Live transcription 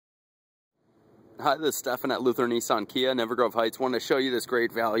Hi, this is Stefan at Luther Nissan Kia, Never Grove Heights. Wanted to show you this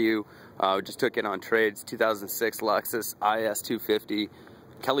great value. We just took it on trades. 2006 Lexus IS 250.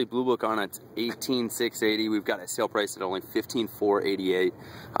 Kelly Blue Book on it, $18,680. We've got a sale price at only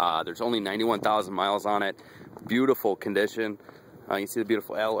 $15,488. There's only 91,000 miles on it. Beautiful condition. You can see the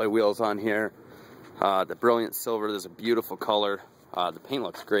beautiful alloy wheels on here. The brilliant silver. There's a beautiful color. The paint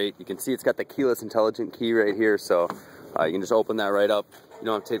looks great. You can see it's got the keyless intelligent key right here, so you can just open that right up. You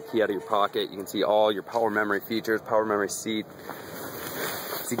don't have to take the key out of your pocket. You can see all your power memory features, power memory seat.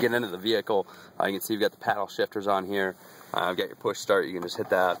 As you get into the vehicle, you can see you've got the paddle shifters on here. I've got your push start. You can just hit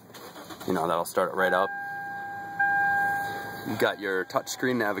that. You know, that'll start it right up. You've got your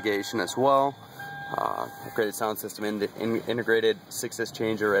touchscreen navigation as well. Upgraded sound system, integrated 6-disc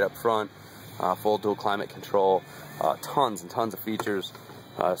changer right up front. Full dual climate control. Tons and tons of features.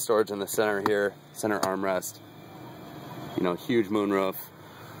 Storage in the center here. Center armrest. You know, huge moonroof.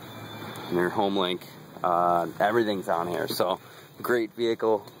 And your home link. Everything's on here. So, great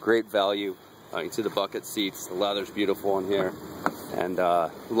vehicle, great value. You can see the bucket seats, the leather's beautiful in here, and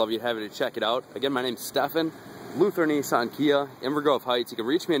love you to have you to check it out. Again, my name's Stefan, Luther Nissan Kia, Never Grove Heights. You can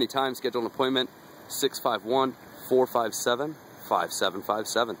reach me anytime, schedule an appointment,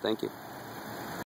 651-457-5757. Thank you.